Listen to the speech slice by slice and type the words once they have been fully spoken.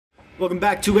Welcome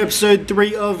back to episode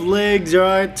 3 of Legs.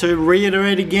 Alright, to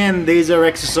reiterate again, these are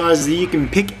exercises that you can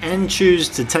pick and choose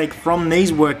to take from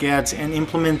these workouts and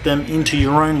implement them into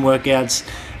your own workouts.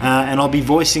 And I'll be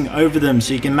voicing over them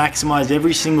so you can maximize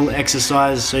every single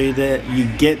exercise so that you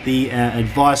get the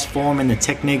advice form and the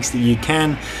techniques that you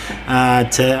can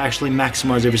to actually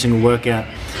maximize every single workout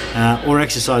or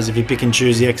exercise if you pick and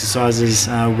choose the exercises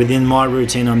within my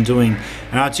routine I'm doing.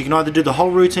 Alright, so you can either do the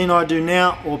whole routine I do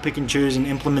now or pick and choose and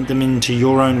implement them into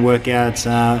your own workouts.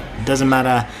 Doesn't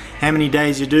matter how many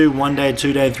days you do, 1 day,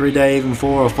 2 day, 3 day, even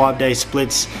 4 or 5 day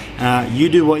splits. You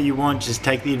do what you want, just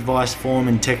take the advice form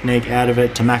and technique out of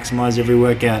it to maximize every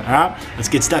workout. Alright, let's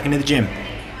get stuck into the gym.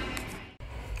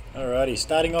 Alrighty,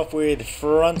 starting off with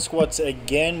front squats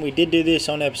again. We did do this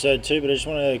on episode 2, but I just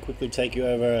want to quickly take you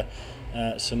over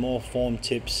some more form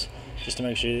tips just to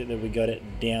make sure that we got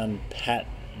it down pat.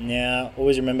 Now,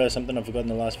 always remember something I forgot in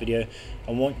the last video.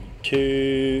 I want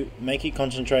to make you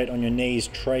concentrate on your knees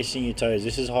tracing your toes.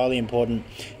 This is highly important.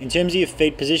 In terms of your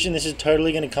feet position, this is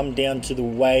totally going to come down to the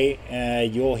way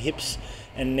your hips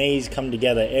and knees come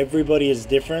together. Everybody is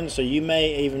different, so you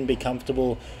may even be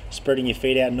comfortable spreading your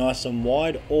feet out nice and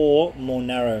wide or more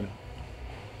narrow.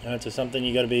 So something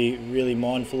you got to be really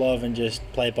mindful of and just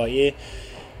play it by ear.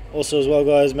 Also as well,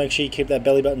 guys, make sure you keep that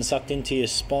belly button sucked into your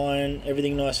spine,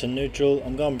 everything nice and neutral.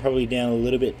 I'm going probably down a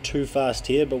little bit too fast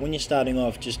here, but when you're starting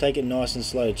off, just take it nice and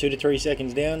slow. 2 to 3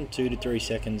 seconds down, 2 to 3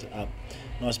 seconds up.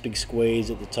 Nice big squeeze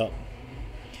at the top.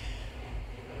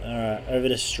 Alright, over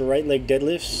to straight leg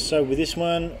deadlifts. So with this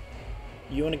one,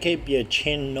 you want to keep your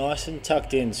chin nice and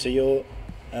tucked in, so your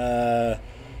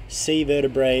C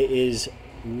vertebrae is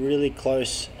really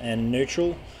close and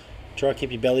neutral. Try to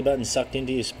keep your belly button sucked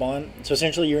into your spine. So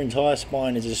essentially your entire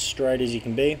spine is as straight as you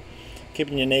can be.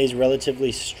 Keeping your knees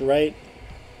relatively straight.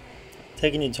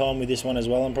 Taking your time with this one as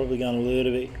well. I'm probably going a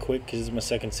little bit quick because it's my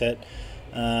second set.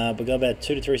 But go about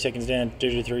 2 to 3 seconds down, 2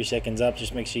 to 3 seconds up.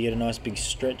 Just make sure you get a nice big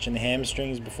stretch in the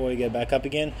hamstrings before you go back up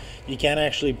again. You can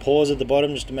actually pause at the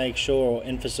bottom just to make sure or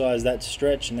emphasize that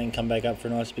stretch and then come back up for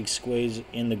a nice big squeeze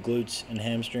in the glutes and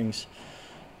hamstrings.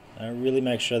 Really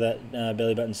make sure that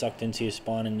belly button sucked into your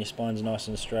spine and your spine's nice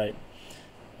and straight.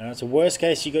 Alright, so worst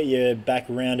case you got your back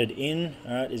rounded in,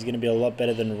 alright, is going to be a lot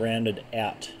better than rounded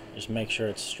out. Just make sure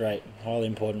it's straight, highly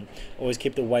important. Always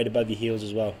keep the weight above your heels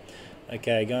as well.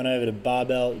 Okay, going over to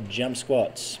barbell jump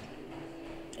squats.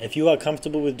 If you are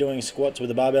comfortable with doing squats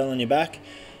with a barbell on your back,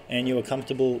 and you are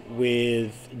comfortable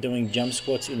with doing jump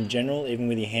squats in general, even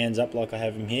with your hands up like I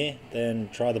have them here, then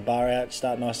try the bar out,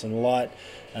 start nice and light.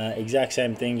 Exact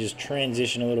same thing, just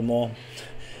transition a little more.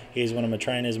 Here's one of my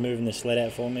trainers moving the sled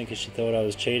out for me because she thought I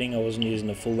was cheating. I wasn't using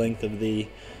the full length of the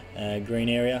green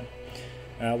area.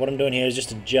 What I'm doing here is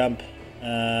just a jump,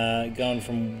 going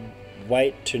from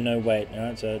weight to no weight.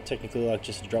 Alright, so technically like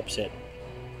just a drop set.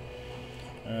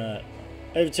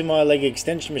 Over to my leg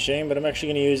extension machine, but I'm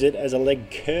actually going to use it as a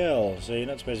leg curl. So you're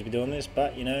not supposed to be doing this,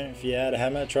 but you know, if you're out of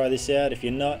Hammrr, try this out. If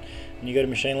you're not, and you got a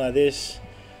machine like this,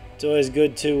 it's always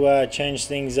good to change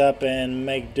things up and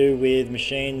make do with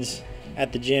machines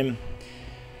at the gym.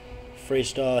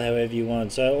 Freestyle however you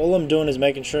want. So all I'm doing is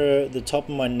making sure the top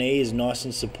of my knee is nice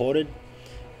and supported,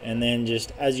 and then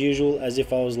just as usual, as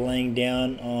if I was laying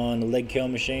down on a leg curl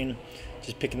machine,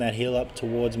 just picking that heel up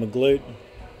towards my glute.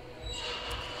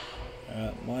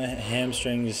 My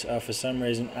hamstrings are for some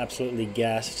reason absolutely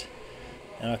gassed,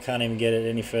 and I can't even get it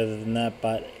any further than that,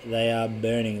 but they are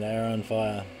burning, they are on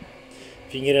fire.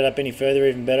 If you can get it up any further,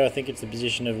 even better. I think it's the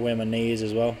position of where my knee is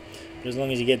as well, but as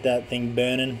long as you get that thing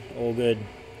burning, all good.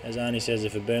 As Arnie says,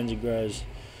 if it burns it grows.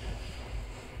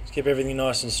 Just keep everything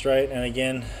nice and straight, and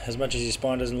again, as much as your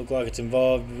spine doesn't look like it's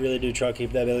involved, really do try to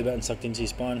keep that belly button sucked into your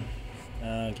spine.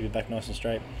 Keep it back nice and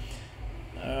straight.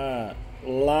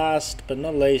 Last but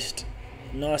not least,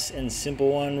 nice and simple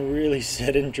one, really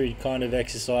sedentary kind of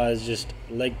exercise, just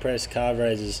leg press calf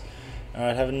raises.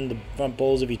 Alright, having the front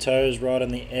balls of your toes right on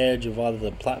the edge of either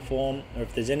the platform, or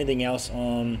if there's anything else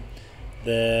on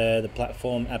the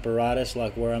platform apparatus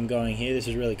like where I'm going here, this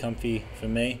is really comfy for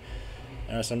me.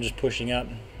 So I'm just pushing up,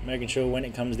 making sure when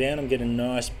it comes down I'm getting a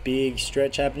nice big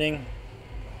stretch happening.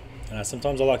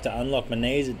 Sometimes I like to unlock my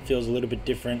knees. It feels a little bit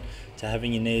different to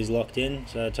having your knees locked in,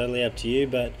 so totally up to you,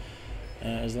 but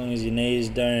as long as your knees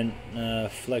don't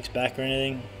flex back or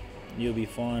anything, you'll be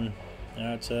fine.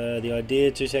 Alright, so the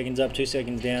idea, 2 seconds up, 2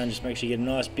 seconds down, just make sure you get a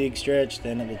nice big stretch,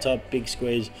 then at the top, big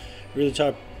squeeze. Really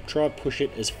try try push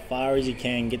it as far as you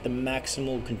can, get the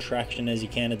maximal contraction as you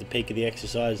can at the peak of the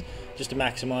exercise, just to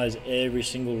maximize every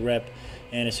single rep.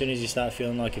 And as soon as you start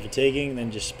feeling like you're fatiguing,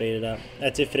 then just speed it up.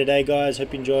 That's it for today, guys.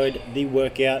 Hope you enjoyed the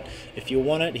workout. If you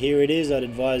want it, here it is. I'd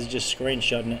advise just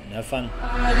screenshotting it and have fun.